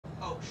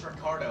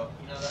Ricardo.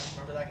 You know that?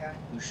 Remember that guy?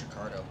 Who's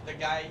Ricardo? The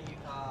guy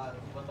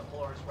with the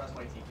Polar Express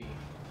YTP.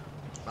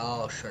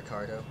 Oh,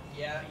 Ricardo.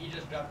 Yeah, he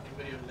just dropped a new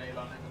video today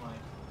about Nevermind.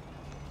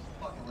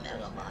 Fucking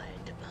hilarious.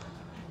 Nevermind.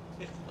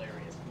 It's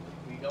hilarious.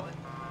 We going?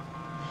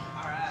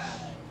 Alright.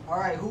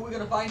 Alright, who are we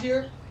gonna find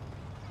here?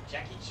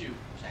 Jackie Chu.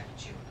 Jackie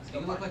Chu. Do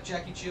you look like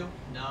Jackie Chu?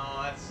 No,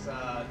 that's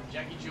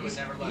Jackie Chu would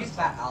never let He's us.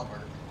 Fat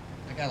Albert.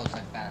 That guy looks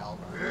like Fat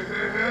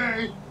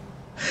Albert.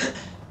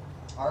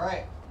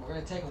 Alright, we're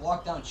gonna take a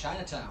walk down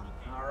Chinatown.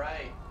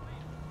 Alright.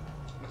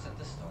 What's at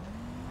this store?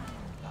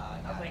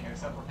 Nothing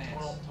except for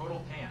pants.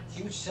 Total pants.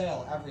 Huge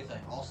sale, everything,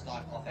 all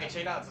stock, all Hey, fashion.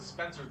 check it out. It's a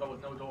Spencer's but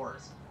with no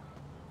doors.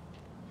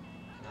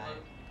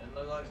 Can It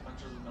looks like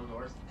Spencer's with no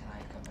doors. I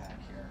come back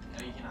here?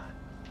 No, you cannot.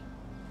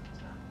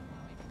 It's not.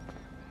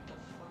 What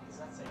the fuck does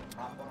that say?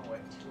 Prop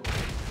 108. 208.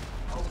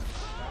 Oh my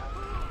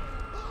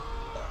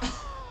god.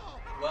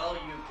 Well,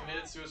 you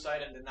committed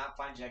suicide and did not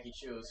find Jackie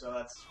Chu, so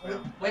that's.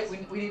 Wait, we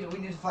need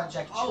to find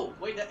Jackie Chu. Oh,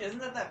 wait, isn't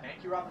that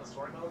bank you robbed in the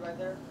story mode right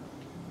there?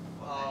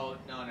 Oh,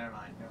 no, never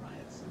mind.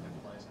 It's a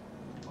different place.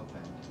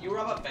 Okay. You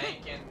rob a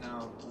bank in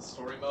the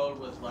story mode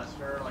with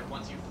Lester. Like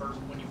when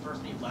you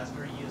first meet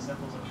Lester, he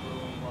assembles a crew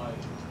of like.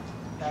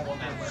 That one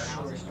man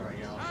jewelry store,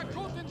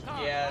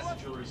 Yeah,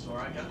 it's a jewelry store.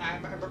 I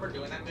remember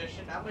doing that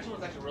mission. That mission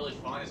was actually really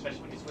fun,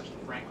 especially when you switch to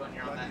Franklin.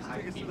 You're on that high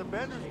tickets speed. to the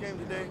Benders game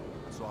today,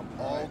 so I'm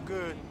all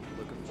good.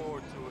 Looking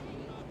forward to it.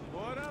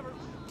 Whatever.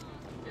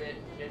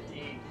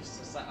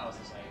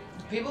 Society.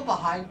 People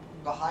behind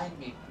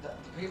me, the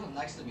people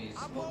next to me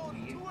smoke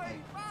weed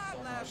like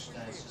so much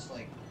that it's just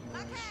like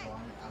really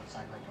strong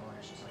outside my door.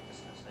 It's just like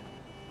disgusting.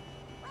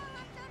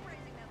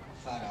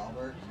 Fat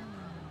Albert.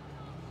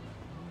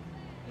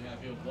 Yeah,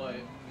 if you would play.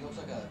 He looks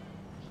like a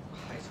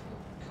high school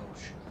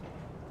coach.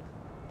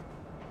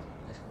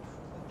 High school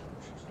football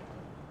coach or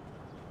something.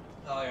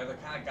 Oh yeah, the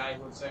kind of guy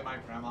who would say my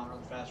grandma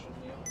runs faster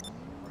than you.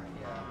 Right,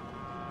 yeah.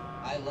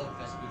 I love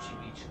Vespucci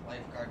Beach.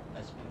 Lifeguard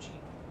Vespucci.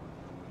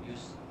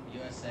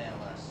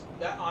 USALS.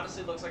 That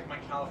honestly looks like my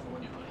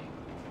California hoodie.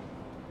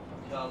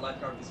 The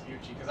lifeguard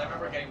Vespucci, because I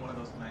remember getting one of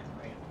those in 9th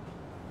grade.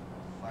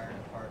 Fire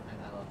department.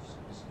 I love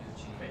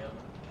Vespucci. Failed.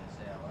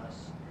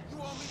 USALS. You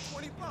owe me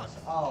 $20.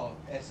 Oh,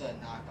 it's a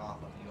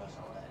knockoff of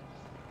USLA.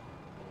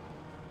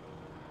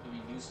 You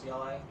mean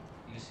UCLA?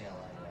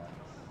 UCLA, yeah.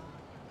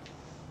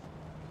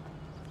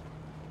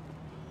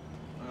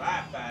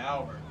 Ah, Fat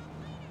Albert.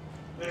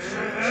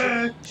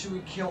 Should we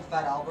kill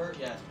Fat Albert?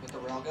 Yes. With the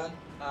railgun?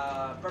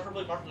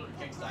 Preferably Martin Luther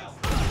King style.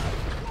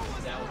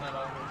 That was not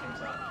Martin Luther King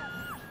style.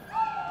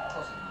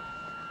 Close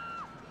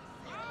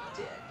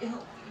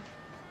enough.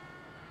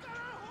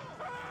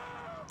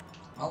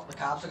 Well, the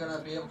cops are gonna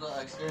be able to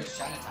experience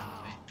Chinatown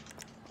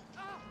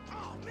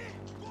with me.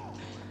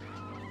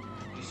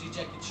 You see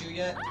Jackie Chu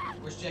yet?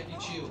 Where's Jackie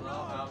Chu?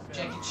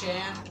 Jackie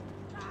Chan?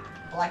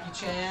 Blackie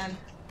Chan?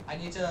 I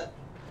need to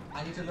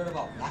learn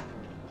about black.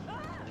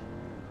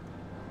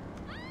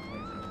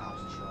 Wait for the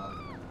cops to show up.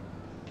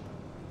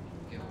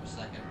 Give him a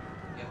second.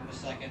 Give him a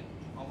second.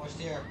 Almost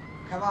here.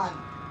 Come on.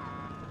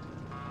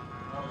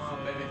 Come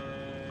on, baby.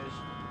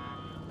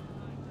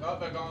 Oh,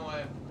 they're going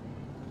away.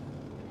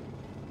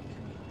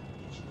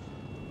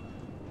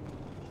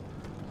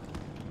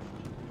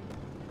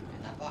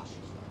 And that box.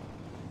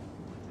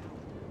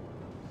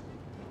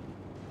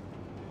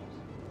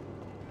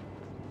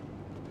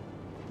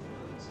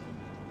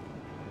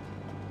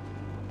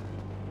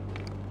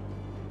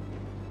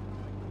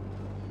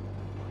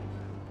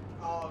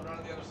 Oh, they're on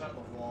the other side of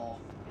the wall.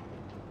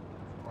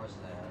 Of course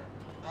they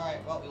are.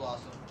 Alright, well, we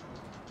lost him.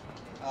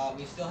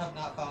 We still have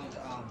not found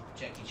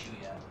Jackie Chu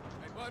yet.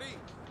 Hey, buddy.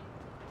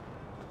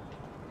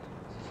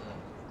 This is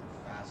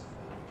a fast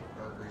food,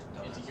 burgers,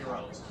 donuts, It's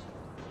Euros.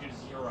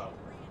 It's Euro.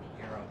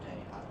 Euro day,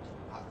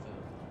 hot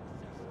food.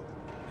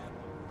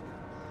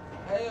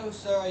 Hey,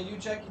 sir, are you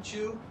Jackie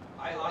Chu?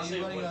 I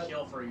honestly would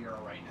kill for a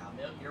Euro right now.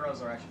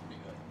 Euros are actually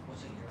pretty good.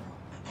 What's a euro?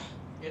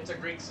 It's a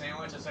Greek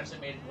sandwich, essentially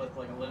made with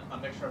like a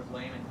mixture of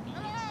lamb and meat.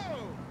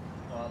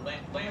 Oh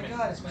Lamb my and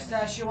god, it's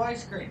pistachio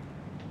ice cream.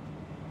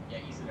 Yeah,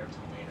 easy there,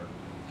 tomato.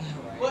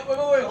 Right.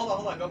 Wait,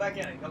 hold on, go back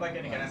in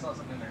again, I saw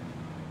something in there.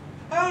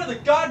 I wanted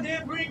the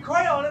goddamn green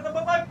crayon and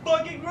my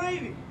fucking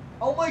gravy!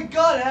 Oh my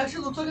god, it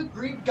actually looks like a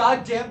green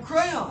goddamn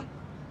crayon!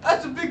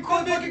 That's a big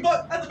question.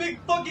 That's a big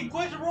fucking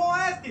question we're all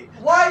asking!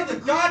 Why the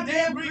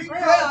goddamn green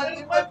crayon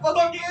in my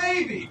fucking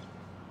gravy?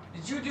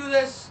 Did you do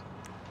this?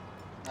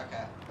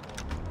 Okay.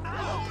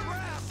 Oh,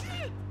 crap!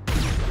 Shit!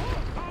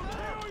 How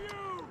dare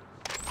you!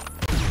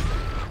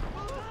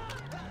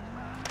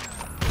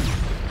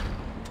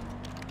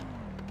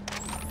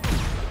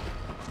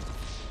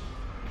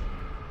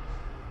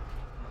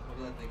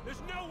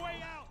 There's no way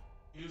out!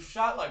 You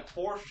shot like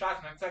 4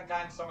 shots next to that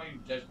guy and somebody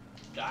just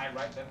died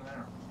right then and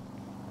there.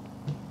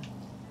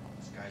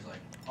 This guy's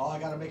like, oh, I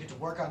gotta make it to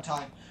work on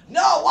time.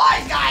 No,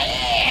 wise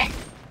guy!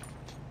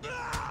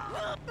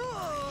 That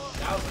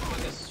was the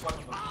quickest swing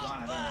of a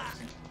gun I've ever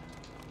seen.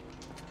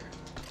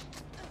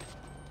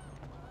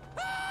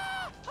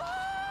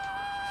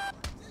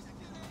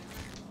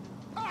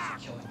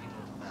 Killing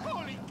people with that.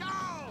 Holy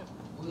cow!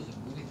 Ooh, there's a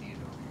movie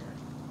theater over here.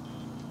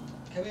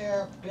 Come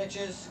here,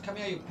 bitches. Come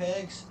here, you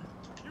pigs.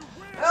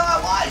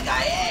 Oh, one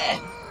guy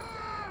in!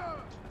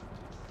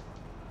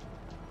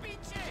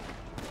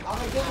 I'm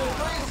gonna give you 3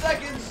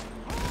 seconds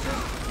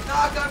to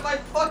knock on my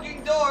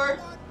fucking door.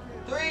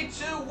 3,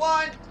 2,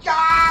 1.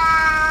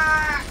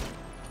 Yeah!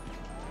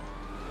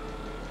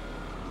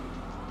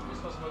 You're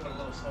supposed to move it a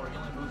little slower. He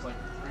only moves like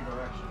 3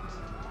 directions.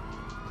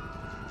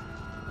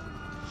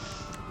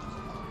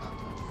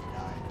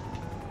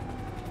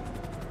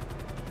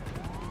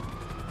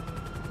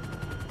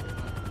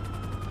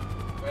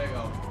 There you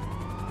go.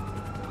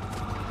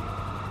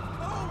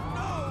 Oh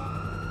no!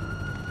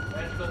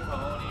 Magical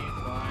pony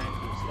flying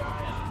through the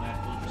sky on a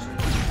magical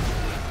journey.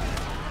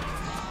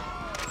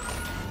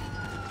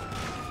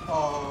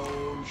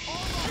 Oh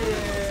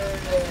shit!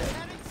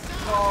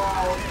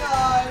 Oh,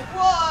 9,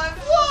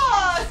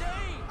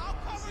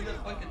 1, 1! See the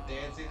fucking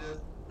dance he did?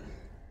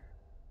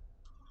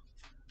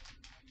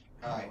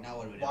 Alright, now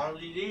what do we do?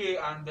 Barley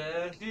on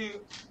the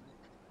deep.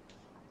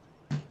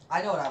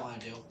 I know what I want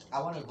to do.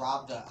 I want to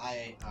rob the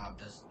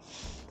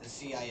the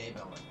CIA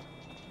building.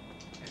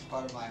 It's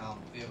part of my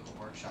vehicle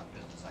workshop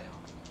business I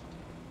own.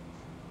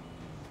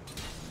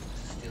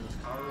 Steal this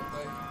car real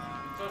quick.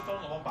 Just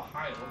on the one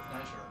behind it looks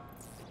nicer.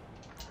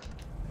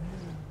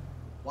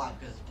 Why?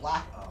 Because it's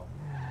black. Oh.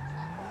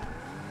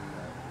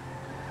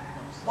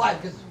 Why?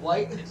 Because it's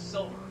white. It's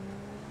silver.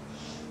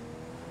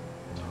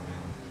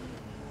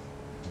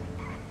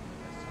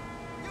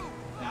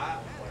 Nah.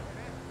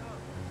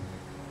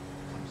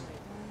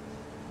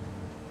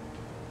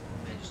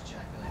 They just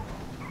check it.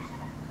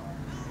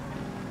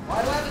 Why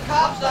do I have the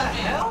cops on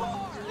me?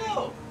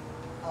 No.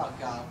 Oh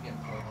god, I'm getting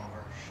pulled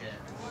over. Shit.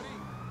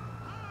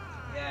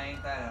 Yeah,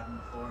 ain't that happened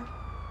before?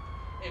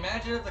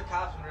 Imagine if the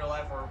cops in real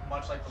life were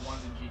much like the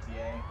ones in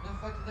GTA. Where the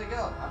fuck did they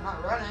go? I'm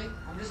not running.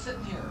 I'm just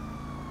sitting here.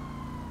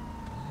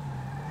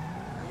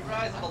 You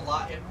realize if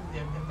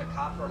the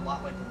cops were a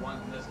lot like the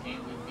ones in this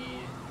game, we'd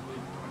pretty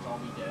much all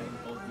be dead.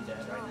 We'd both be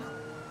dead right now.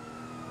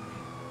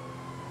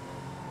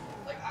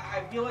 Like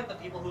I feel like the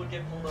people who would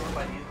get pulled over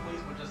by these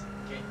police would just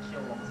get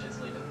killed almost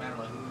instantly. It doesn't matter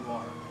like who you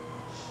are.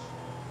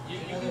 You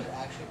know there's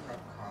actually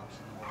corrupt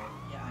cops in the world.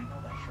 Yeah, I know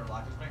that,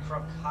 Sherlock. There's been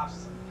corrupt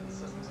cops in the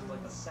system since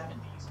like the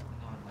 70s.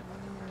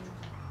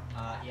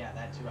 Yeah,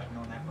 that too. I've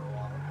known that for a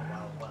while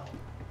as well.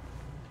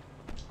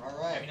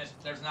 Alright. I mean,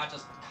 there's not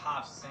just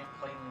cops, same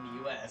plane in the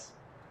U.S.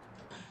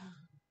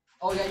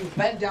 Oh yeah, you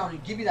bend down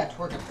and give me that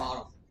twerking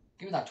bottom.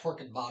 Give me that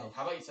twerking bottom.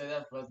 How about you say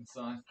that, Pleasant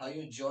Son? How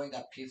you enjoying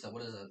that pizza?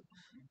 What is it?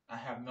 I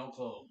have no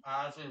clue.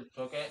 I honestly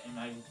took it and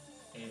I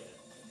ate it.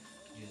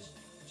 You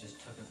just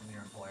took it from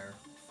your employer.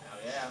 Oh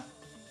yeah.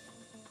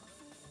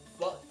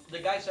 Well, the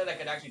guy said I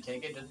could actually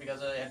take it just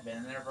because it had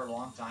been there for a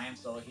long time,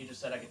 so he just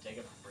said I could take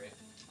it for free.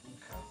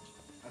 Okay,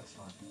 that's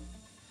fine.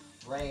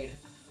 Raid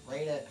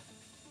it.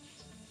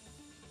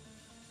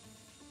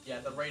 Yeah,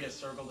 the raid is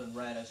circled in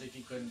red as if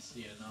you couldn't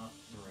see it enough.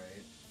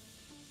 Raid.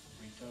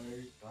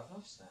 Retard. Got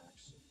enough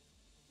snacks.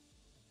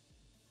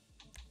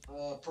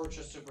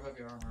 Purchase super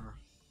heavy armor.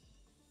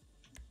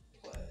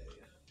 Play.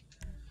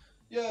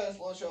 Yes,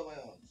 launch on my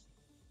own.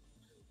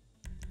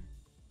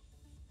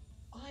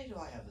 Why do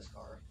I have this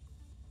car?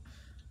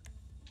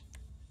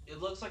 It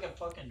looks like a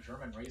fucking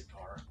German race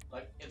car.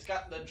 Like, it's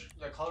got the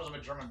colors of a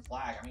German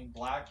flag. I mean,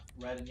 black,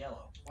 red, and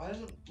yellow. Why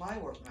doesn't my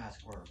work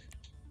mask work?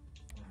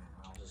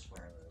 I'll just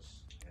wear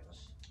this.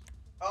 Yes.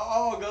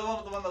 Oh, go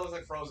with the one that looks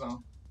like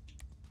Frozone.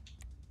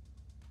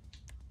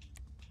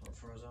 What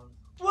Frozone?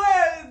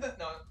 Where is the...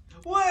 No.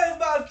 Where's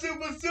my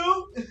super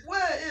suit?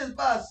 Where is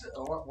my suit?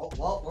 Oh,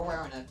 well, we're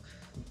wearing it.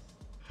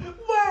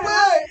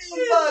 Where is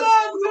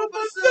my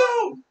super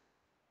suit?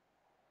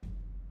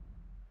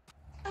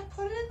 I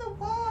put it in the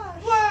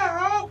wash. Where?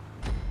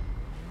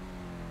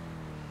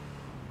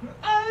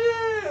 I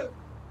am.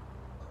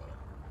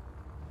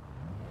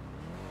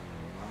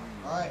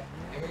 Alright,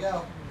 here we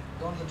go.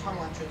 Going to the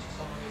tunnel entrance for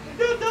some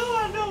reason. I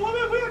know.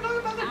 We were talking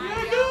about the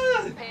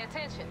good. Pay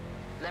attention.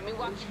 Let me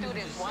walk you through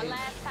this one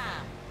last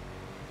time.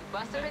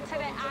 Bust up into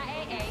that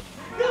IAA.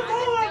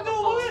 I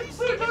know.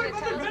 We're talking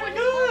about the very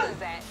good.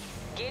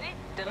 Get it?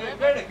 Deliver.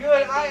 Very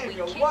good. I am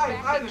your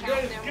wife. I'm the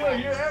greatest killer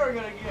you're ever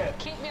gonna get.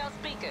 Keep me on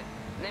speaker.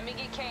 Let me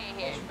get Kay in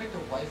Why here. should make the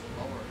wife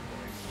lower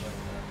voice like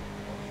that?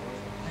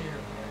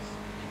 Higher voice.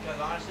 Because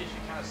honestly, she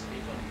kind of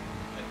speaks a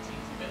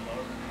teensy bit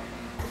lower than that in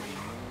the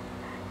movie.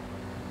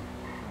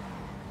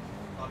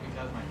 Not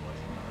because my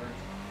voice is hurt.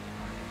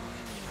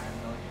 I have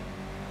no idea.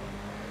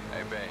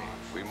 Hey, babe,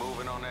 we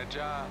moving on that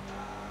job?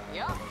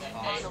 Yup.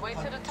 On the way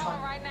to the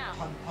tunnel right now.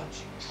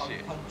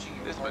 Shit,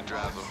 this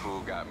Madrazo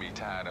fool got me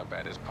tied up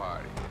at his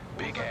party.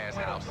 Big ass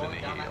house in the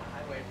hill.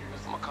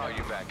 I'ma call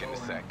you back in a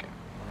second.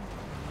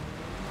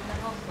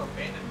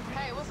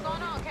 Hey, what's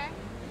going on, Kay?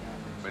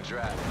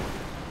 Madrazo,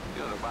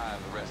 you're the buy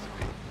the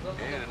recipe.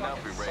 It ain't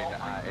enough we raid the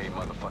IA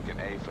motherfucking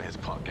A for his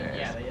punk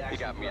ass. He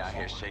got me out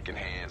here shaking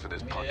hands with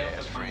his punk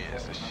ass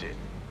friends and shit.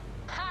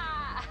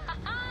 Ha!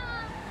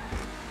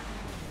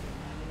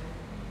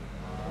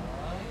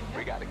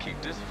 We gotta keep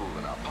this fool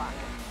in our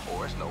pocket,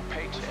 or it's no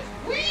paycheck.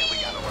 And we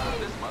gotta rob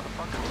this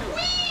motherfucker too.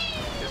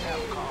 Just have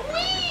him call me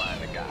when you find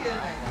the guy.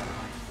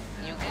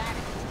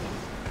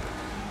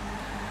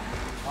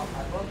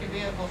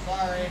 vehicle,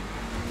 sorry.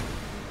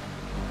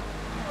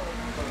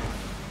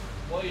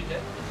 Well, you did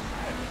with the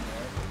side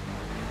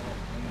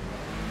there.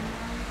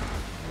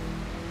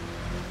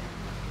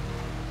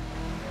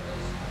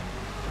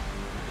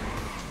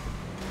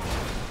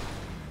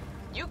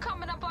 You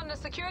coming up on the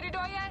security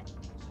door yet?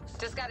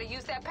 Just gotta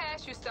use that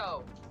pass you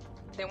stole.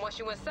 Then once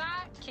you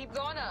inside, keep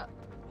going up.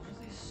 What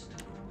are these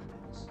stupid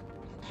weapons?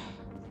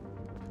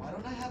 Why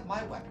don't I have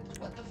my weapons?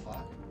 What the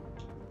fuck?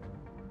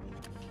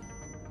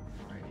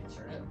 Alright,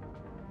 insert it.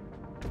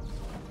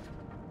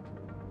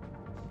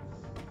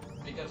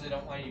 Because they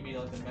don't want you to be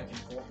like the mech in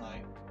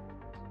Fortnite.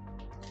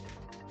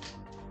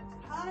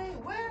 Honey,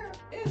 where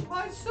is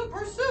my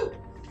super suit?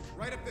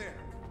 Right up there.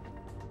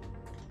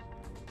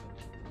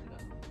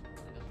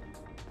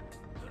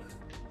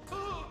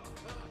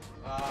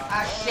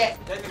 Shit!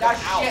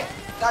 That's shit!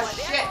 That's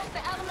Well, shit! there goes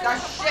the element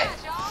That's of shit!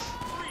 surprise,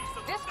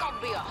 y'all. This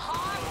gonna be a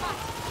hard fight.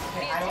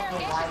 Okay, The I don't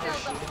know why they're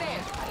interrogation cell's shooting me.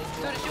 upstairs. I didn't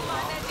do Soon as you anything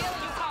find wrong. that dealer,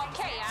 you call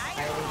K, I alright?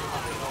 didn't do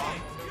nothing wrong.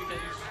 Because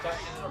you're stuck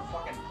in a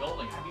fucking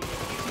building. Have you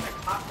seen a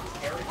cop who's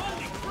carrying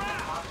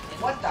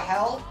What the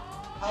hell?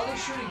 How are they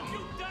shooting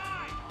me?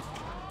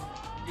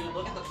 You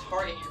look at the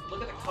target, you look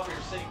at the cover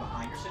you're sitting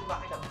behind. You're sitting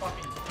behind a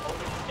fucking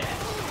open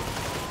desk.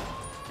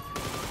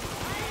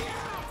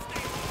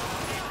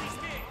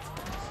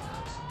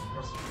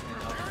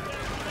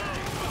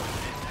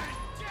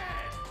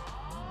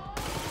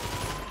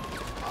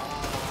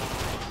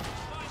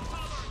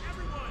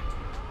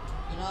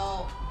 You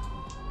know,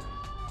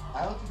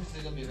 I don't think this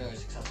is gonna be very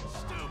successful.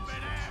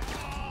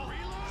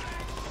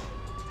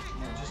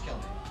 No, just kill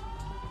me.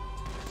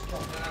 Just kill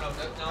me.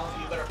 No,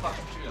 you better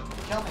fucking shoot him.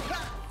 Kill me.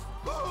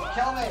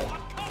 Kill me.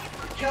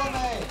 Kill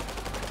me.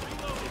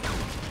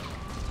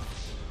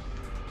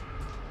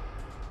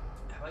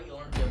 How about you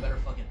learn to be a better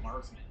fucking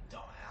marksman,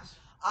 dumbass?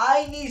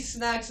 I need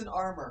snacks and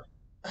armor.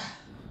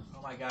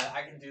 Oh my god,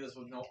 I can do this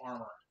with no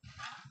armor.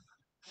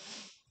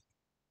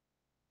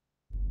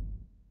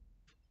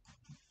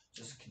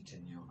 Just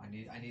continue.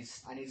 I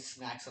need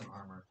snacks and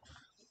armor.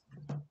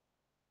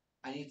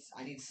 I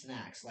need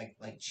snacks like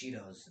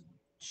Cheetos and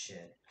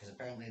shit, because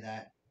apparently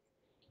that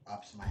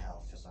ups my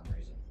health for some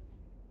reason.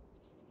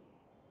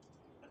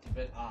 It's a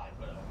bit odd,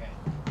 but okay.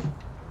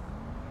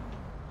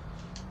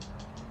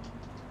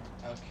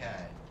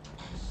 Okay.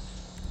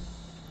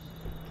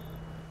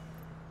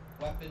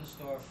 Weapon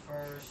store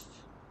first.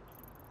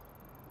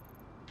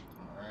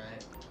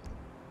 Alright.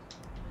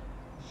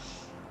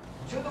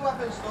 To the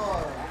weapon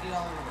store! I need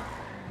armor.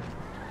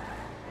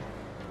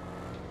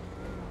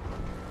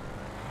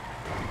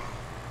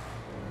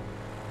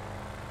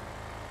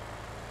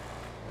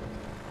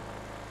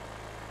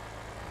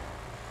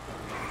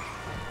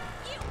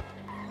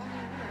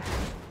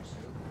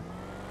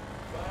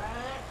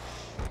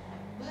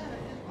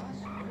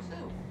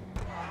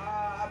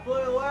 I blew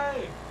it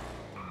away!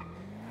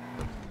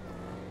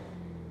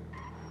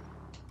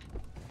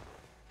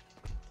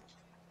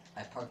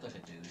 I parked like a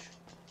douche.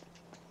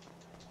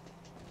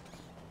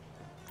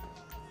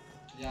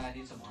 Yeah, I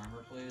need some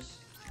armor, please.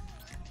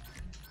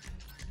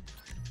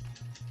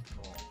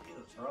 Cool.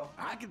 Bro.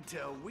 I can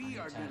tell we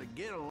are gonna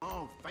get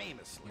along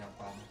famously. You have a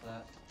problem with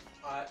that?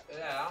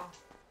 Yeah.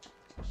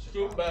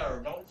 Shoot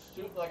better. Don't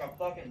shoot like a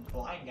fucking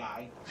blind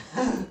guy.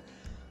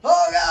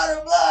 Oh god,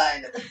 I'm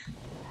blind!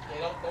 They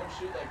don't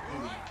shoot like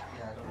Booby.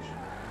 Yeah, don't shoot.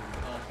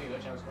 Okay,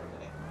 which I was going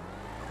today.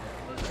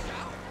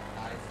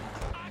 Nice.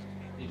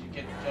 Did you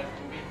get Judge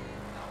Booby?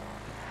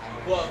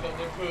 No. Welcome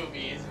to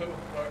Boobies. Order.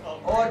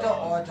 Marvin.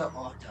 Order.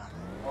 Marvin.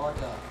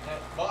 Order.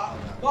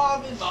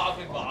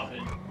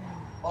 Marvin.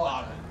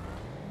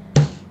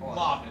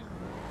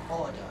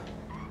 Order.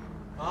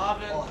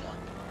 Marvin. Order.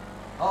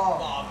 Oh,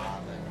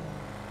 Marvin.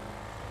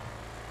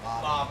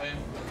 Marvin. Marvin.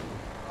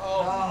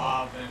 Oh, No.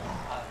 Marvin.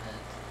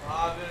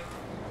 Marvin.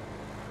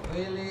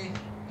 Really?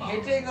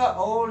 Hitting an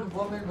old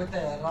woman with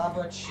a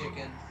rubber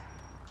chicken.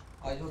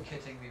 Are you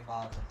kidding me,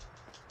 Marvin?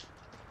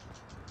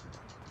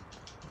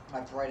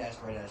 My bright ass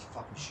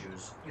fucking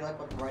shoes. You like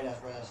my bright ass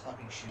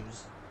fucking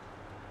shoes?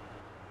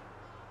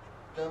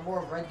 They're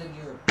more red than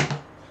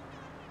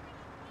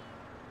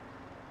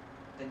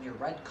your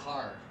red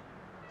car.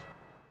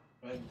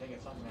 I didn't think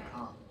of something there,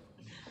 huh?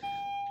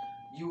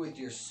 You with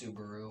your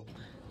Subaru.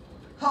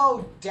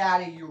 Oh,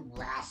 daddy, you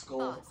rascal.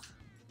 Boss.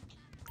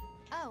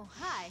 Oh,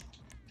 hi.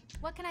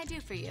 What can I do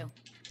for you?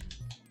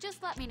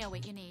 Just let me know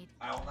what you need.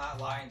 I will not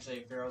lie and say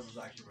Pharaoh's is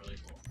actually really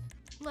cool.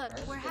 Look, Ours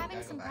is we're good. having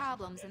Gotta go some back.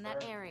 problems in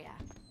that area.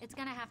 It's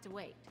gonna have to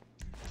wait.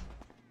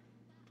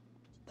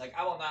 Like,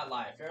 I will not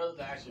lie. Pharaoh's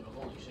actually,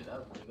 holy shit, that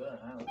was pretty good,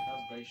 man. That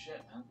was great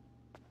shit, man.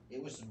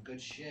 It was some good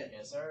shit.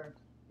 Yes, sir.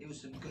 It was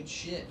some good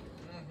shit.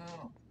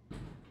 Mm-hmm.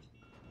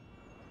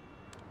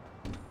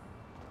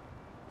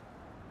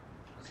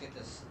 Let's get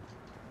this.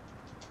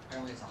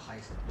 Apparently it's a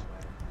heist in the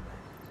way.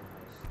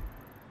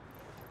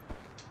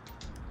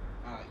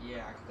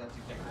 Yeah, because that's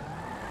exactly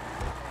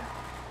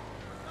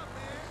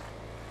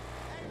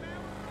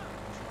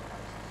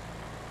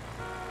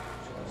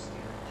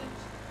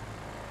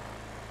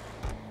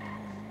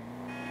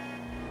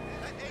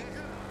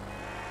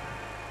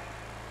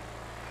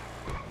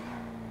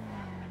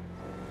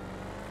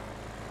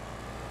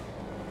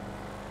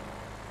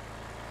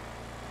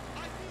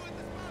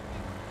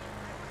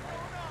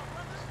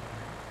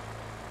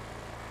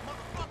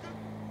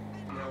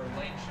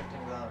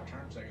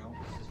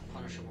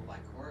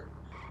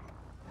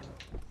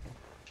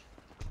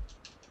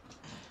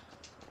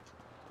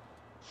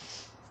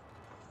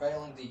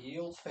Failing to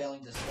yield,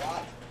 failing to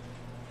squat.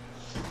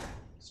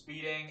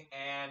 Speeding,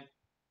 and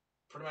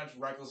pretty much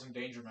reckless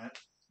endangerment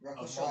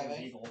Reckless of multiple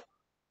driving. people.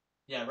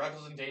 Yeah,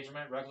 reckless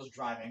endangerment, reckless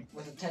driving.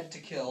 With intent to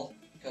kill,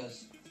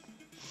 because...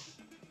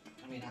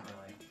 I mean, not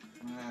really.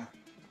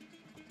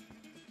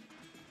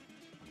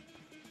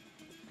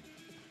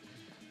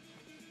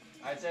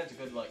 I'd say it's a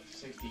good, like,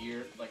 60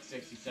 years, like,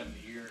 60, 70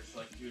 years,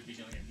 like, you would be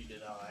doing it if you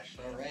did that,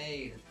 actually.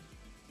 Parade.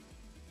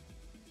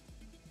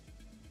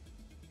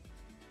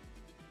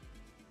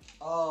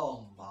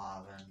 Oh,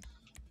 Marvin.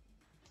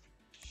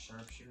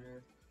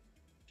 Sharpshooter.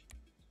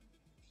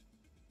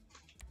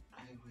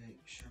 Wait,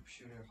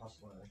 sharpshooter,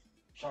 hustler.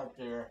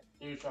 Sharpshooter.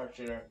 Do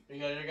sharpshooter.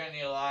 Because you're gonna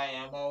need a lot of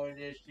ammo with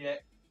this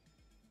shit.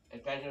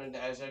 Especially with the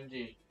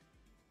SMG.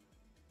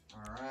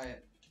 Alright.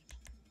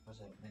 What's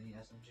it? Mini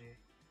SMG?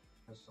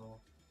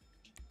 Pistol?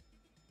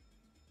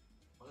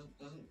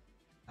 Doesn't...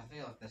 I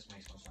feel like this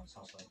makes more sense,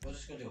 hustler. We'll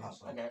just go do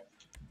hustler. Okay.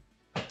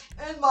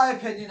 In my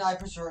opinion, I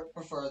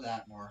prefer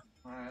that more.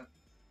 Alright.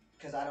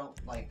 Because I don't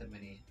like the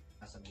mini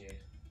SMG.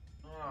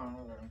 Oh,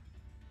 okay.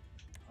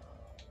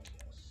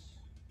 Yes.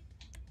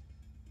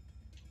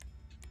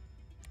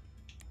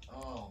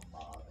 Oh,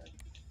 Marvin.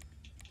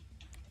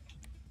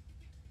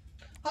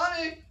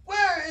 Honey,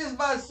 where is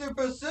my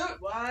super suit?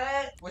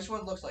 What? Which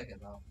one looks like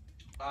it, though?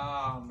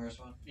 First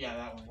one? Yeah,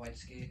 that one. White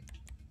ski.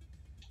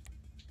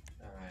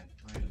 Alright,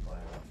 I'm gonna play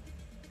it.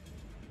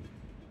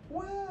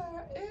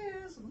 Where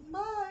is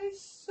my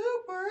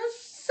super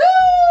suit?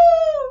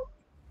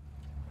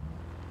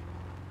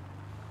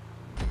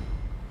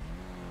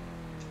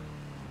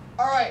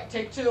 Alright,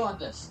 take 2 on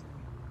this.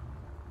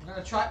 We're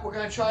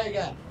gonna try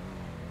again.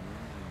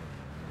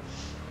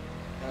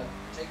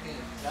 Take the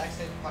exact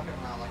same fucking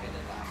route like I did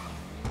last time.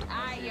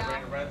 Alright,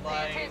 y'all. Red Pay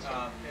light,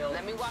 attention.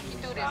 Let me walk you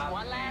through this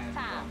one last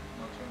time.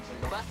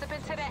 Bust up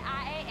into that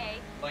IAA,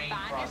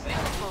 find his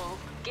food,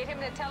 get him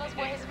to tell us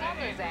where his phone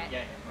is at,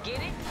 get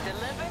it,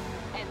 deliver,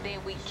 and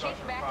then we kick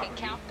back and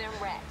count them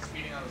racks.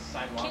 Speeding on the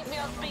sidewalk. Keep me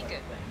on speaker.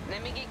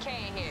 Let me get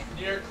Kay in here.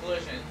 Near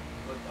collision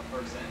with a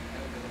person.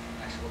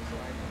 Actual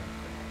collision.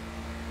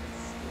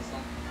 It's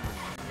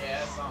something.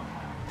 Yeah, it's something.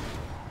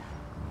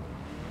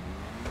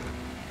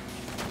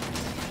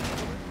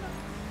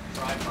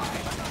 Drive by.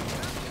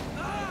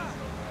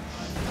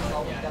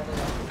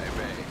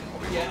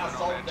 Yeah,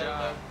 assault,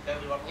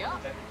 deadly weapon,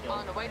 Yup, deadly kill.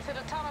 on the way to the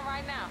tunnel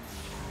right now.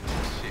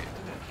 Shit.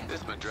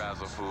 This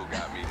madrazo fool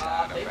got me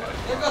tired of There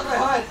that. goes my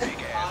heart! Big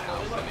ass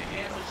house in the This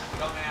hill. is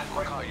dumbass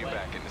I'll call you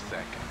back in a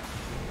second.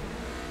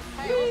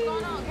 Hey, what's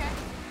going on, Kay?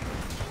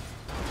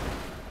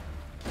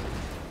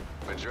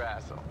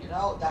 Madrazo. You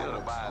know, that Still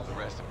works. buys the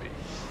recipe.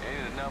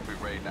 Ain't enough we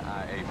raiding the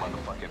IA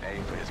motherfucking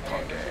A for his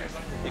punk ass.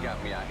 He got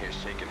me out here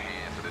shaking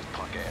hands with his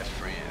punk ass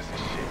friends and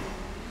shit.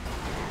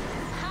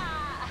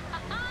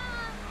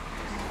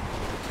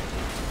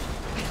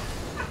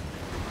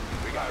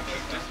 We gotta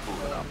keep this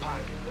fool in our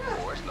pocket,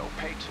 or it's no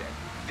paycheck.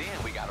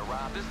 Then we gotta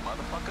rob this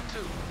motherfucker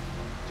too.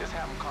 Just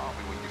have him call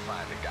me when you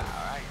find the guy,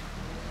 alright?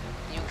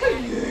 You got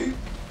it.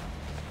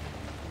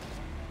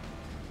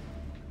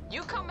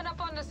 You coming up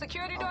on the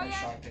security door Okay,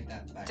 yet? take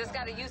that back Just up.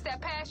 gotta use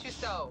that pass you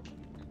stole.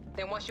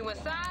 Then once you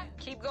inside,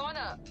 keep going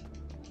up.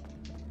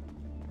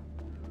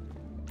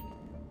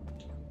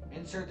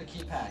 Insert the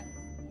keypad.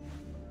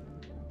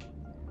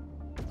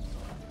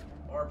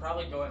 Or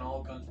probably going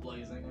all guns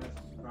blazing with,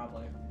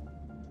 probably. I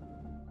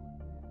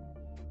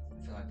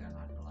feel like they're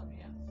not gonna let me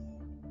in.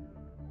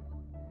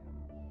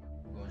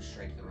 I'm going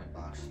straight to the red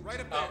box. Right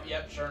up there. Oh,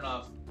 yep, sure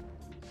enough.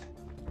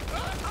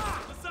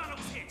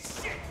 Lozano's hit.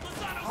 Shit,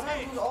 How Lozano's did I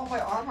hit. lose all my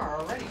armor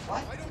already?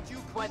 What? Why don't you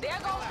Well, there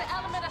goes the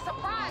element of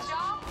surprise,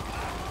 y'all.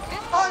 This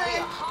Honey,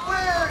 is hard.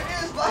 where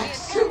is my The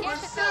super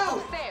interrogation cell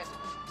suit? upstairs.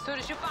 Soon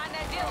as you find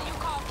that dealer, you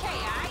call Kay,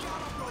 alright?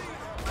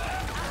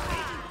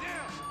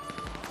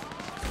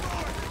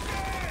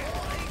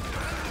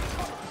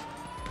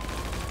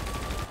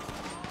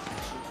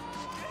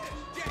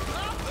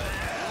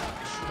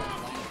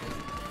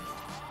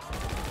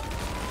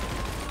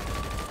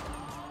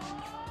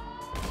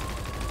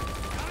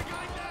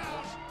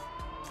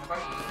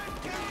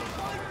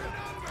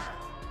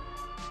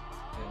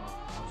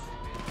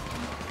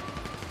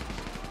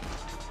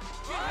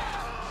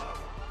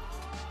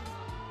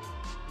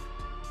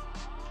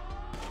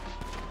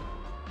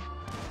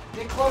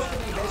 Get close to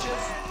me,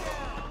 bitches.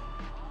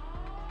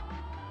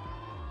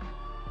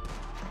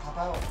 Hop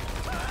out.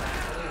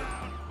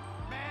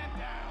 man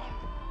down?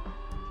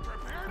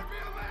 Prepare to be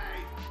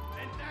delayed,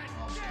 and then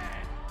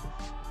dead.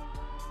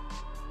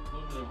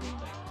 Move to the green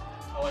thing.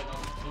 Oh wait, no,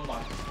 blue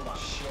box, blue box.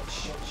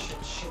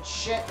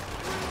 Shit.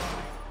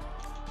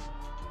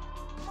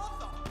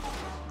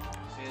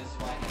 See, this is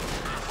why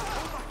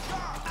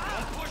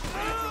Push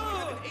through. We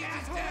have an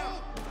aces down.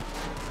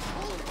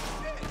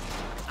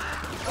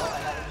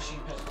 I got the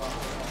machine pistol.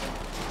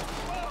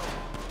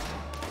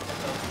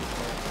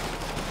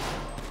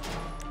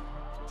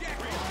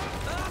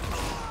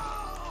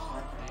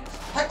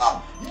 Pipe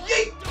bomb!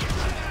 Yeet!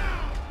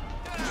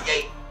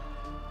 Yeet!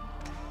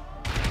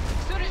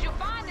 Soon as you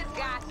find this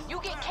guy, you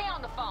get Kay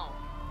on the phone.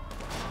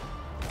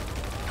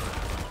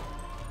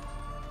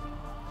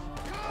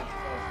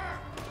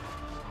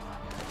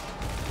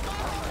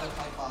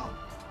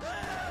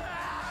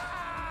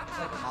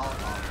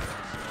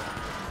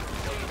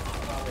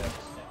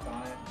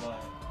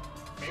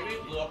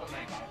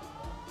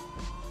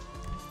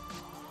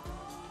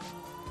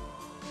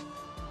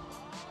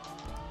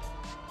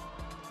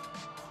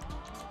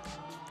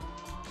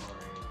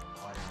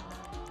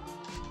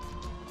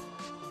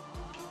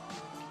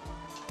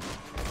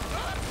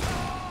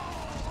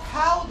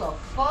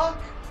 fuck?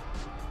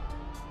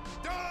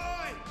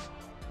 Die!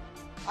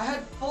 I've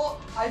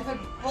had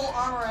full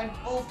armor and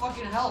full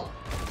fucking health.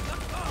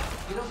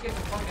 You don't get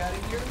the fuck out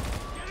of here.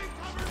 Getting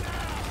cover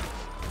now!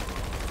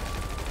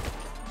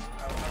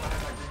 I don't have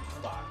my green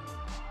spot.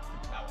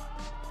 That one.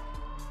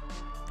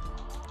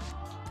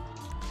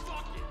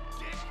 Fucking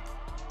dick!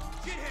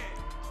 Shithead!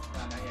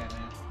 Nah, not yet,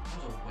 man.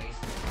 That was a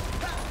waste.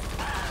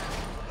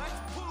 Let's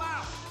pull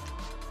out!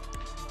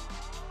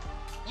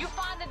 You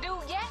find the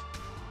dude yet?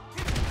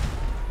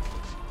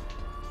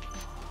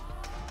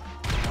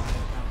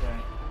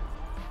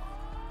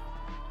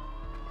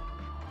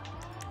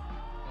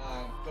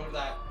 Go to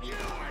that. You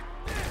are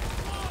this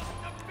close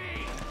to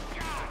being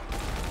God!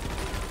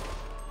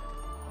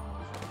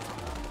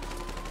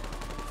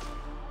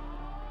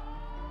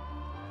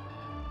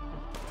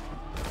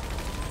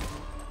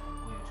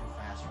 You're too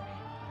fast for me.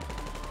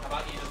 How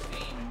about you just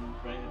aim and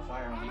ready to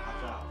fire when he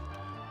pops out?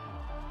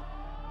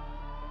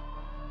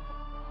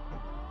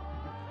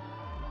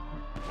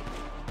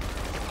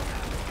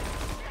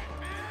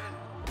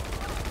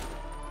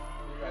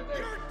 You're right there.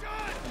 You're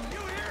done! You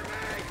hear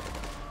me?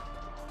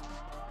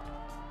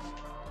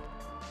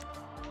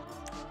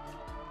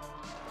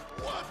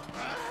 What the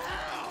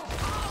hell?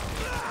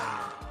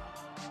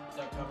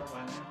 Duck cover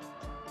behind there.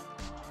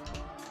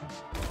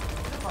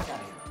 Get the fuck out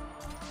of here.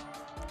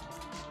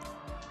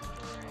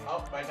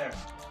 Oh, right there.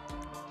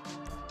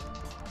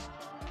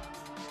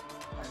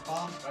 Alright,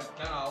 bomb. Right,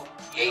 no,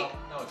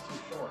 it's too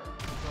short.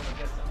 Too short of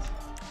a distance.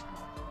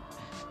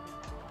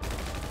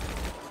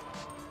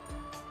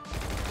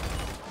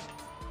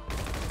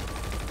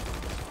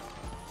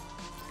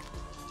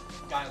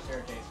 Guy on the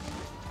staircase.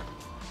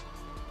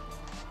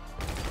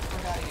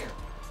 Fuck out of here.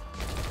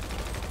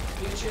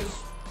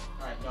 Bitches.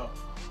 Alright, go.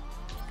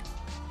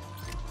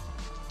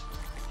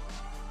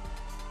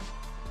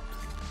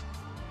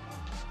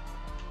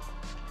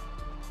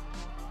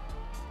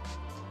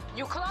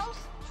 You close?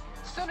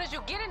 Soon as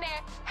you get in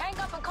there, hang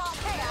up and call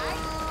Kay,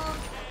 alright?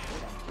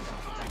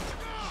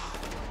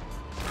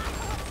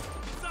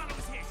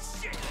 Lozano's hit!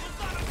 Shit!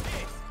 Lozano's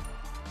hit!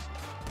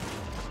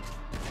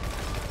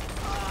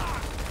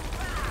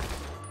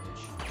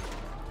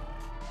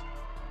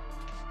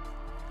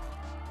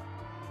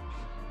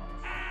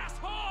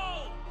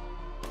 Asshole!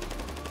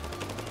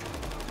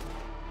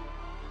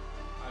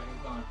 Alright,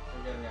 he's gone.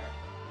 Forget it there.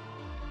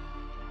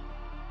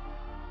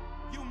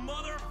 You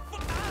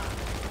motherfucker!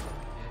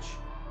 Bitch.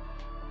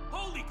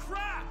 Holy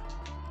crap!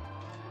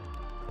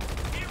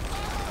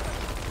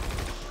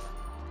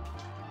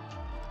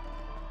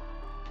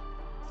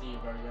 See,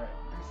 you've already got it.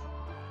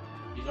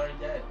 He's already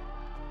dead.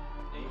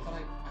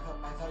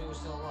 I thought he was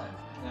still alive.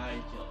 Now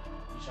you killed him.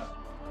 You shot him.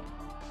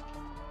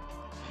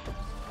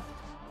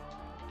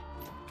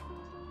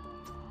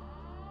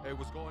 Hey,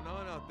 what's going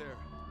on out there?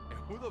 And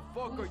who the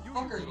fuck Who are the you?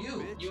 fuck are little you?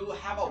 bitch? You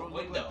have a You don't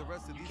look window. like the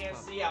rest of You these can't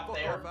clowns. see out Fuck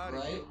there. off outta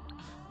Right? here.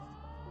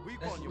 We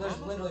There's going, your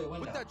literally mama? a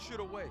window. Put that shit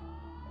away.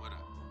 What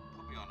up?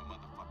 Put me on the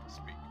motherfucking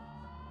speaker.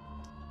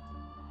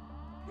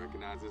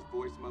 Recognize his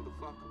voice,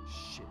 motherfucker?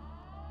 Shit.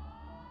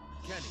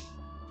 Kenny,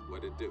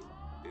 What it do?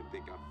 Didn't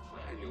think I'd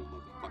fly your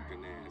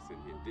motherfucking ass in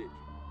here, did you?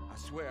 I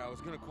swear I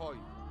was gonna call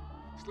you.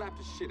 Slap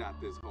the shit out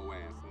this hoe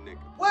ass nigga.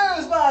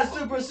 Where's my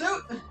super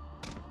suit?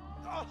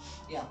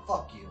 Yeah,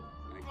 fuck you.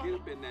 Now get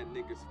up in that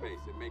nigga's face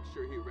and make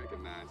sure he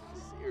recognizes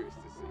how serious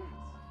this is.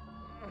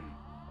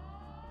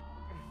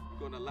 You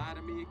gonna lie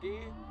to me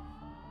again?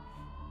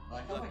 I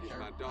like how Look, my it's my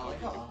character. dog I like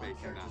in how your all my face and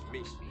characters not don't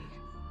me. speak.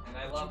 And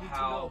I What love you need to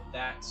how know?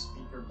 that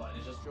speaker button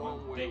is just Show one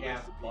him where big the ass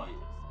recipe button.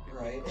 is. And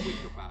Right. Be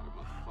quick about it,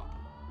 motherfucker.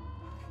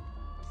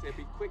 I said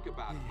be quick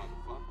about it,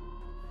 motherfucker.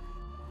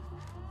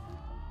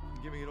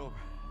 I'm giving it over.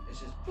 It's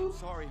just I'm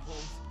sorry,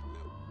 Holmes.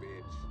 Little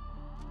bitch.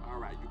 All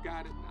right, you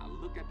got it. Now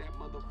look at that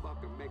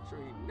motherfucker. Make sure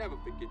he never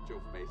forget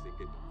your face and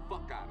get the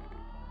fuck out of there.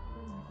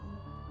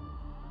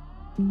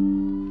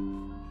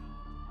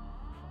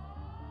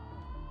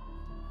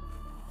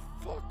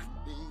 Fuck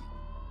me.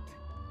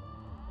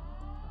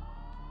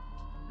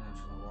 I'm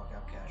just gonna walk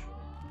out casually.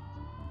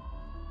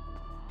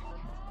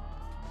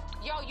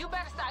 Yo, you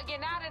better start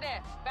getting out of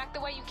there. Back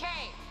the way you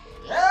came.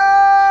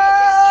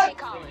 Yeah! Shit,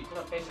 that's Kay Dude, you calling. could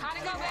have faced How'd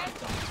it go,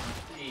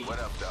 babe? What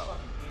up, dog?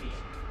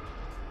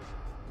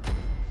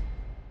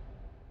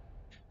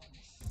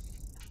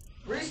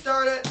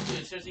 Restart it!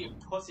 Dude, seriously, you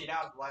pussied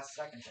out at the last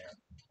second there.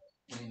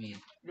 What do you mean?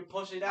 You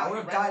pushed it out. I would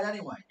You have ran- died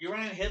anyway. You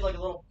ran and hid like a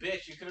little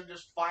bitch. You could have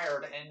just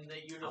fired and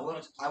you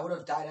just. I would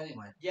have died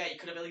anyway. Yeah, you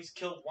could have at least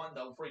killed one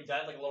though before you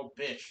died like a little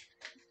bitch.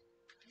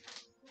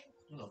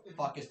 Who the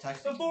fuck is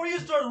texting? Before you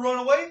started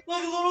running away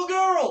like a little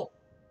girl.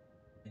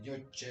 And you're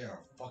J.R.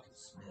 fucking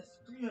Smith.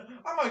 Yeah,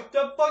 I'm like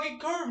that fucking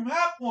curve from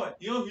Half Point.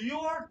 You know who you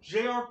are?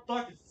 J.R.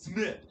 fucking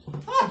Smith.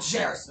 I'm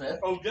J.R. Smith.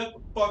 Oh, yes,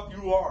 the fuck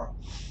you are.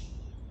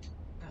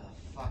 Where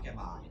the fuck am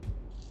I?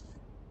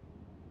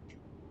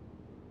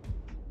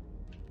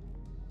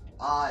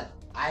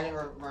 I didn't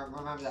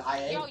remember the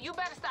IA. Yo, you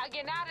better start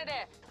getting out of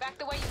there. Back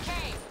the way you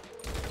came.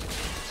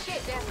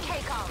 Shit, that's Kay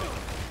calling.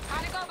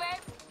 How'd it go,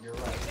 babe? You're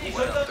right. You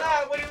should have done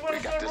that when you We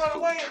got started this running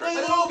fool away like tripping.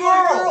 a little You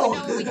girl.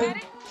 know where we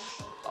headed?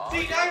 Oh,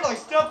 See, now you're like,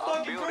 stop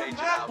fucking proving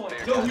that point.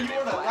 You know who you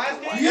were that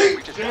last game?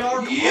 Yeet!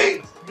 J.R.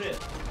 Yeet!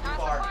 Smith. How's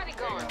the party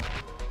going?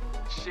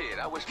 Shit,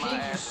 I wish my Pink,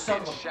 you ass son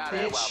was of a getting shot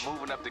at bitch. while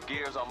moving up the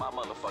gears on my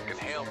motherfucking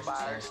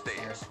hellfire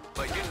stairs.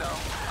 But you know,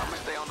 I'ma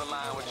stay on the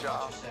line with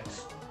y'all.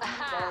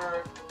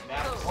 Or,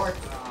 that, Or,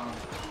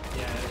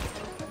 yeah.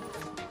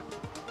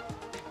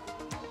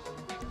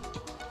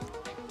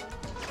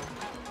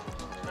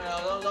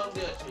 No, don't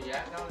do it to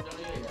yet. No, don't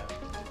do it yet.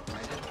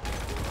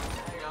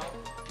 There you go.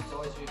 it's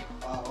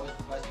always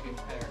best to be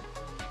prepared.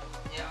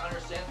 Yeah, I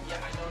understand. Yeah,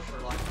 I know,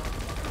 Sherlock.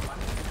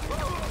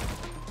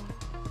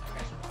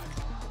 Okay, survive.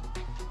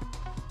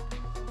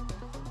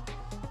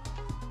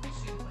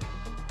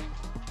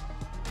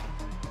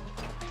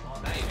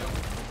 Oh, now you go.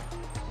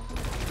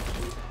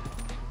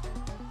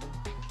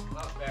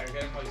 Oh, there,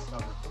 get him while he's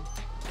covered.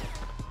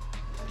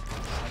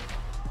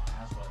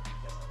 That's what I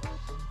guess that was.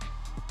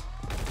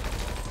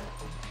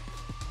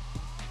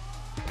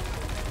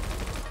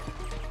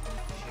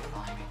 Shit,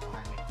 behind me.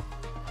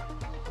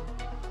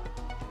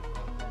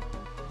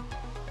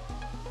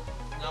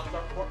 No,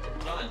 start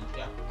working. Done.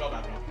 Yeah, go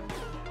back in.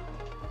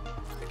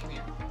 Come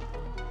here.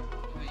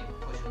 Come here, you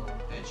push a little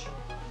bitch.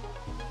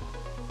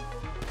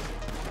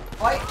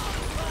 Fight!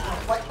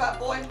 Wanna fight, fat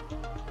boy?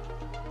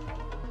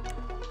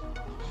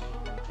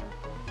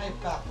 Hey,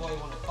 fat boy,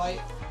 wanna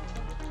fight?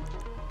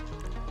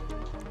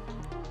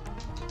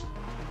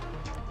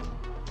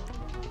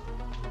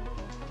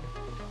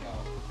 Go.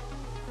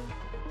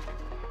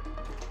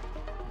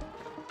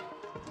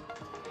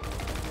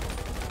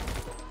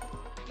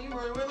 You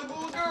run away like a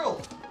little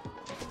girl!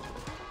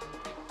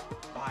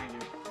 Behind you.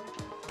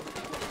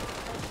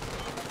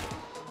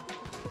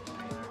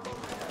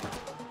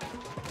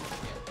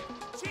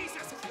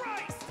 Jesus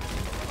Christ!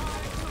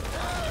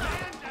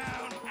 Man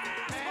down,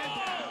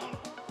 asshole!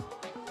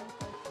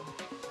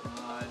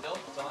 Nope,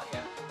 it's not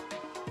yet.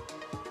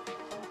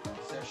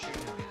 They're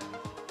shooting at me then.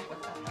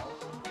 What the hell?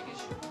 He's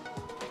shooting.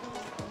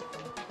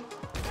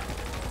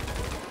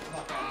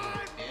 Fuck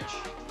out of here,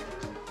 bitch.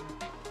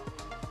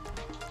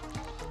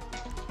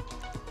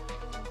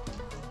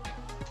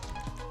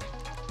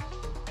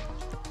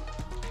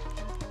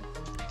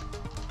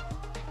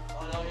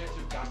 Oh no, here's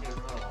two copies of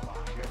another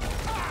one behind you.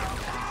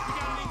 You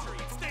got an injury,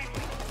 it's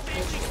stable.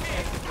 Bitch, you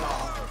can't be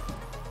wrong.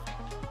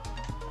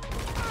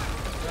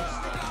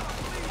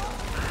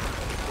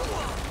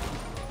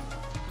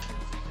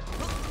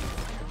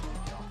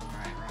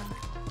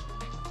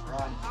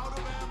 Run. Out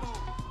of ammo.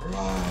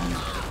 Run.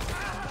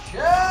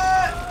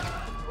 Shit!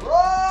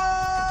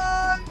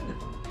 Run!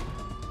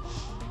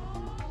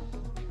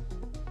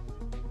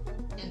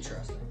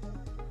 Interesting.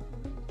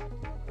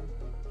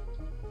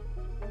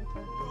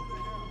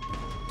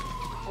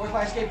 Where's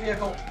my escape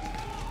vehicle?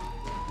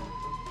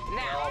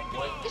 Now,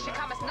 it should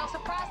come as no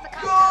surprise to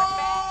come Go! to a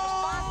fast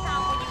response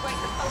time when you break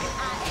the code in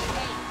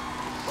IAA.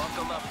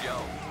 Buckle up, yo.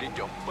 Get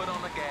your foot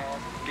on the gas,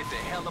 get the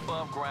hell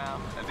above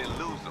ground, and then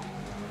lose them.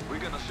 We're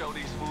gonna show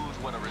these fools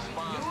what a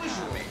response time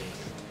Usually. means.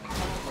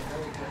 A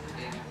very good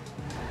game.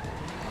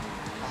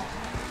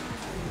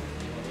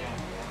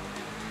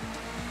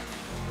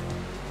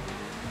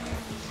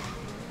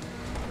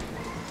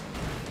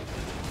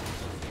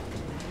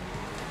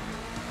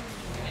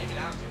 Maybe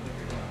not too, but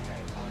you're doing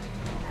okay.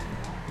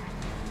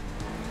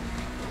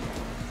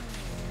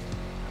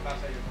 I'm about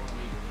to say you're going to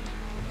be.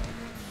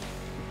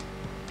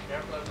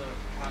 Careful of the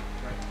cop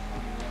right in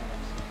front of you.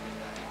 Like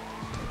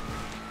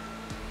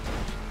that.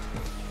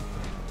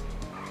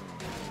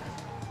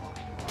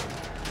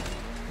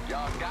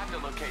 Y'all got the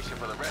location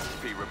for the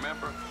recipe,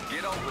 remember?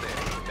 Get over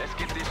there. Let's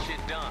get this shit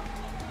done.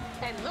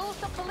 And lose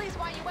the police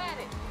while you at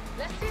it.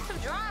 Let's see some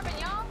driving,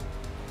 y'all.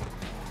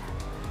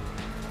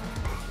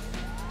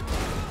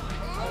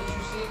 How did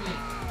you see me?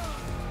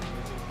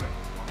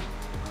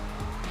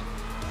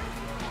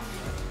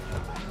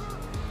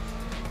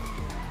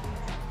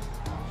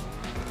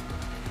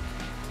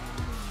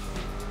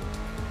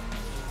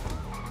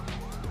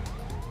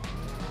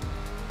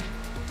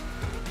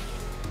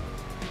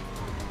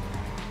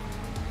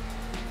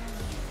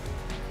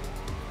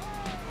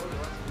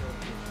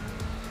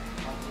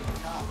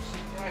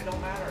 Yeah, it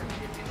don't matter.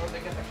 If you know they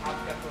get the cops,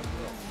 got to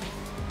go.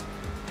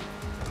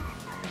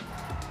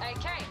 Hey,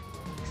 Kate,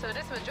 so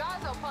this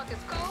Madrazo punk is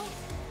cool?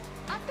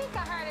 I think I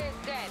heard his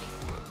daddy.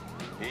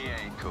 He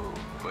ain't cool,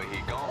 but he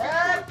gon' be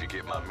cool if you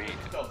get my meaning.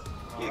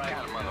 He the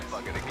kind of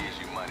motherfucker that gives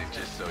you money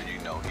just so you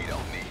know he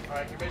don't need it.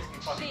 Alright, you're basically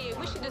fucking. Shit,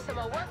 we should do some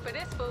more work for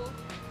this fool.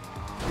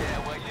 Yeah,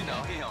 well, you know,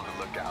 he on the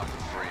lookout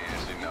for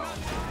friends, you know.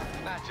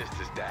 Not just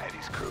his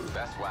daddy's crew.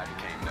 That's why he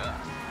came to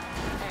us.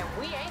 And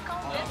we ain't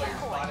gonna Oh, you're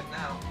disappoint. spotted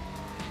now.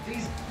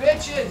 These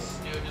bitches!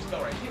 Dude, just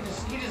go right He here.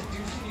 just do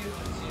see you.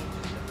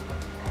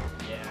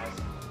 Yeah.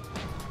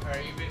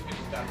 Alright, you basically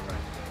just got it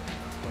right.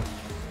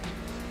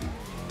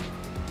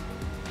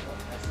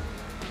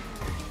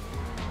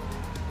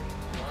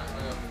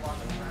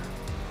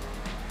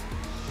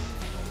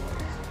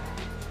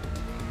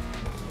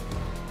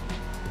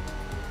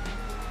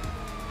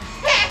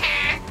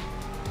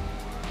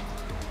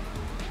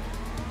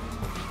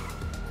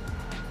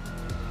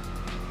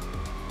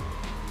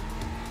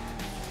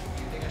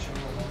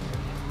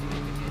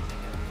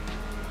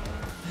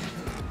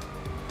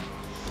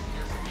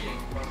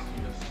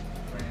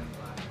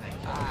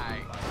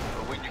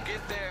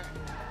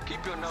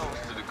 your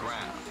nose to the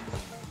ground.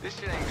 This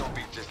shit ain't gonna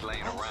be just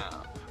laying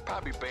around.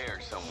 Probably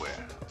buried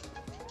somewhere.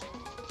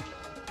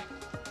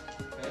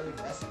 Buried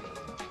recipe.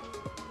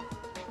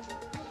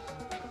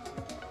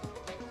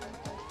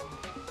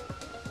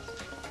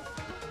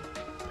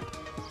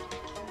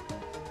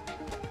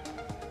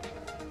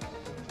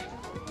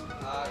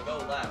 Go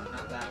left,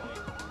 not that way.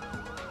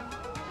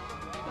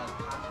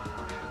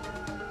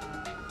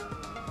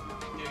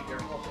 Dude, your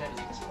whole head is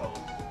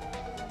exposed.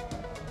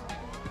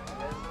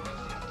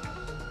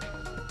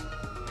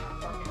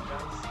 Fucking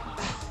John Cena.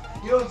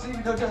 You don't see me,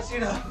 no John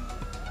Cena.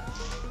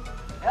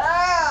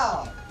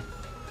 Ow!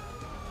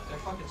 They're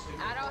fucking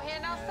stupid. I don't hear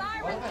no What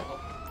sirens. am I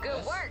looking at? Good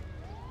This? work.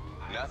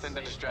 Nothing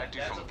to distract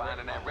you from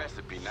finding that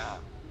recipe now.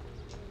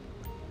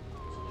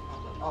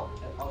 Oh,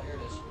 here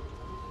it is.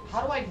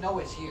 How do I know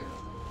it's here?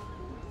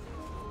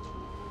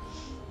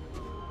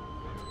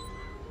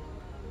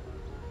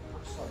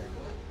 I'm sorry,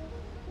 what?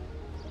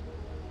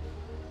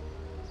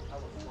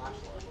 How's a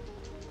flashlight?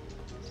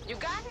 You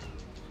got it?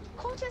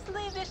 Who just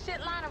leave this shit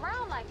lying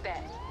around like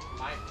that?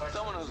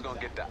 Someone who's gonna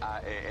get the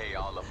IAA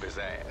all up his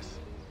ass.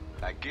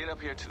 Now get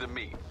up here to the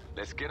meet.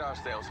 Let's get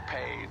ourselves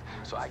paid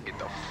so I can get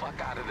the fuck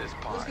out of this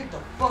Let's party. get the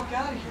fuck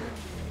out of here.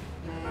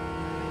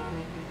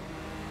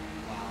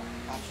 Wow,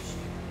 that's just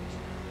stupid.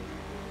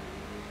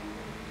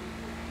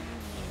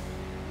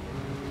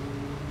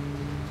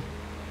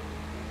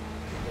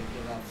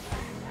 Give up.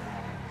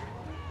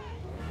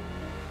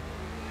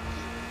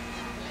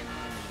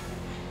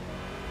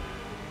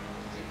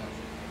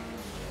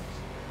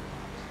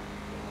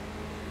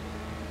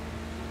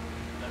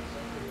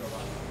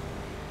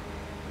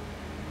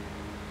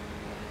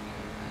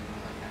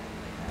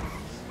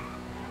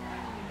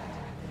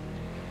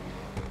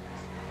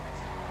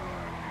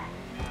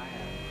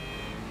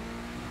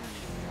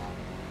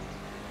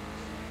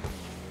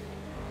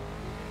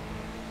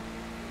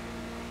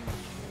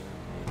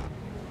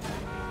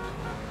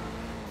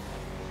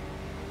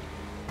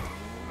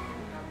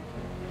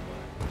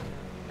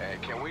 Hey,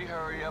 can we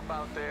hurry up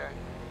out there?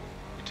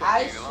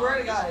 I swear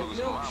to God, if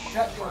you don't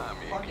shut your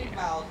fucking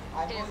mouth,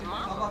 I'm going to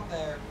come up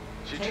there,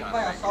 take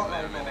my assault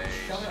rifle, and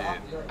shove it up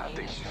your I think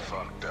anus. she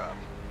fucked up.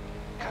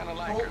 Kinda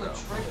like Pull her the though.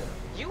 trigger.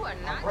 You are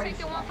not ready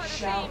taking for one my for the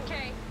shower. team,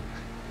 K.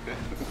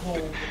 Pull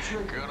the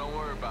trigger. Girl, don't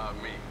worry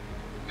about me.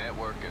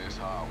 Networking is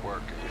hard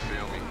work, you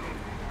feel me?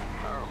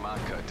 I earned my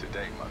cut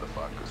today,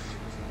 motherfuckers.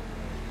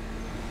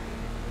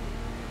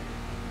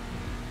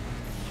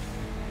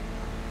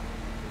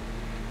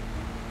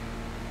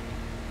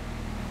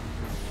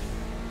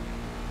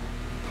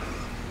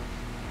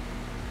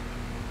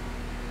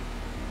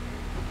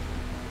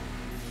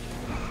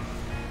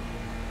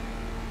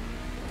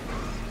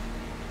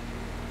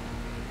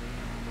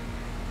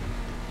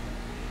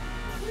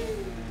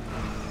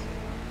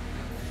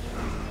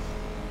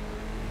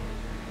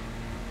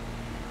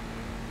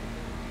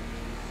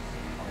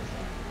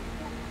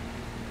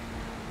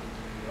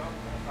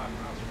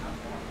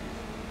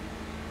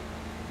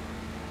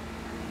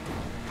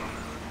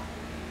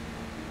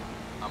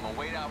 I'm gonna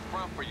wait out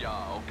front for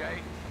y'all, okay?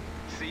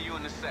 See you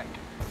in a second.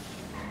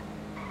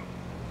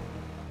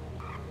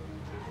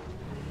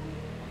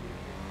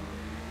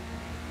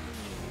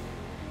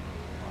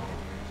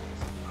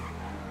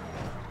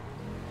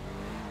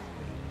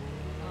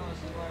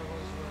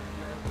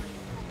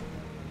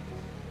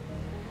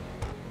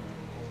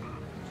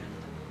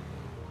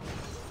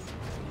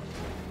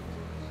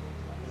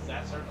 Is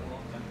that certain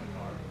won't in the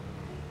car?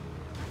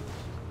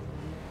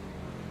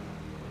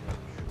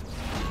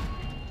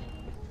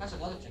 That's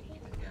another ticket you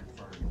can get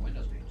for your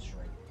windows being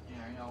destroyed.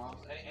 Yeah, I know.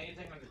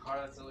 Anything in the car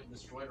that's like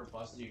destroyed or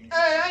busted, you can.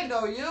 Hey, I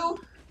know you!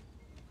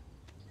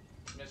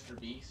 Mr.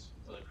 Beast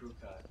for the crew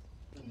cut.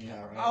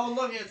 Yeah, right. Oh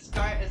look, it's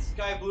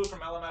Sky Blue from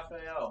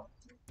LMFAO.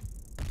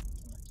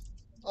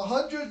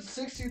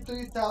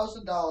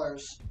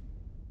 $163,000.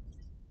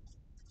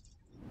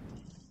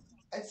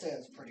 I'd say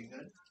that's pretty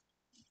good.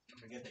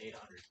 Forget the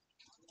 800.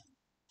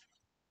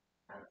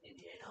 I don't need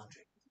the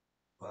 800.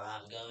 Where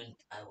I'm going,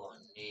 I won't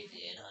need the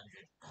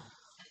 800.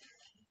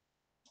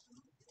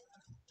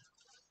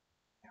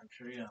 I'm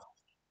sure you know.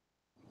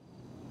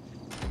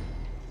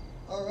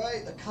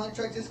 Alright, the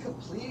contract is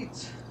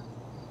complete.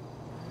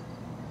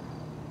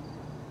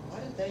 Why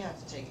did they have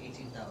to take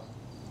 $18,000?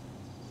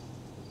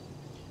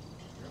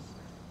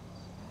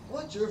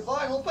 What's your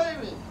final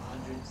payment?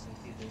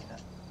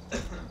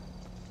 $163,000.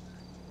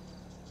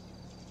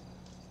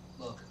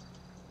 Look.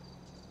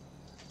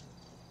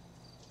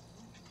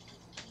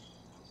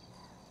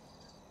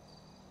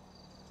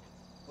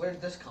 Where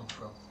did this come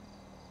from?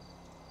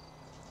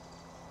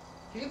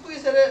 Can you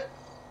please hit it?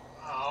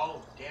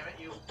 Oh, damn it,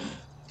 you.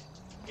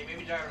 Okay,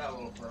 maybe drive it out a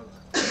little further.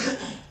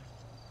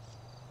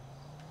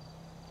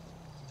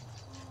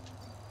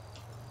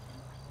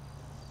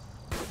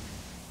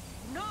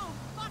 No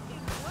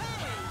fucking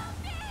way!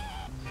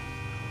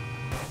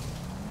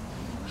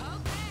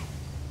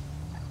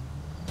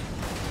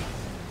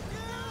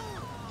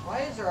 Why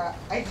is there a...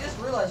 I just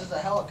realized there's a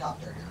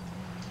helicopter here.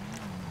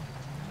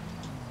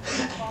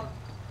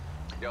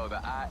 Yo, the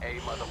IA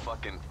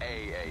motherfucking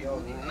AA. Yo,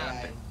 the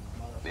Nothing.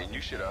 then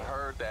you should have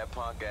heard that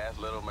punk-ass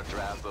little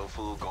madrazo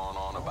fool going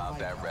on about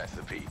that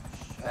recipe.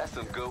 That's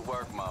some good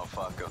work,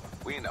 motherfucker.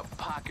 We in the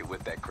pocket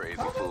with that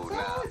crazy food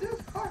now.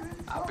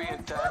 I'll be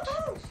in touch.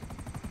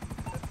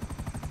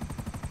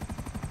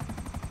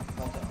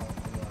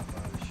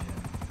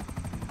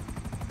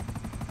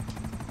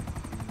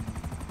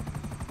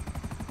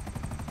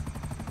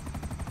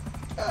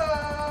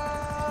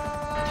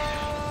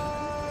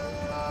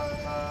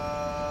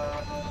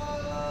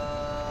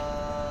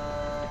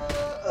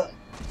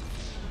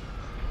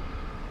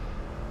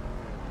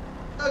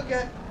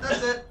 Okay,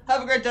 that's it.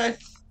 Have a great day.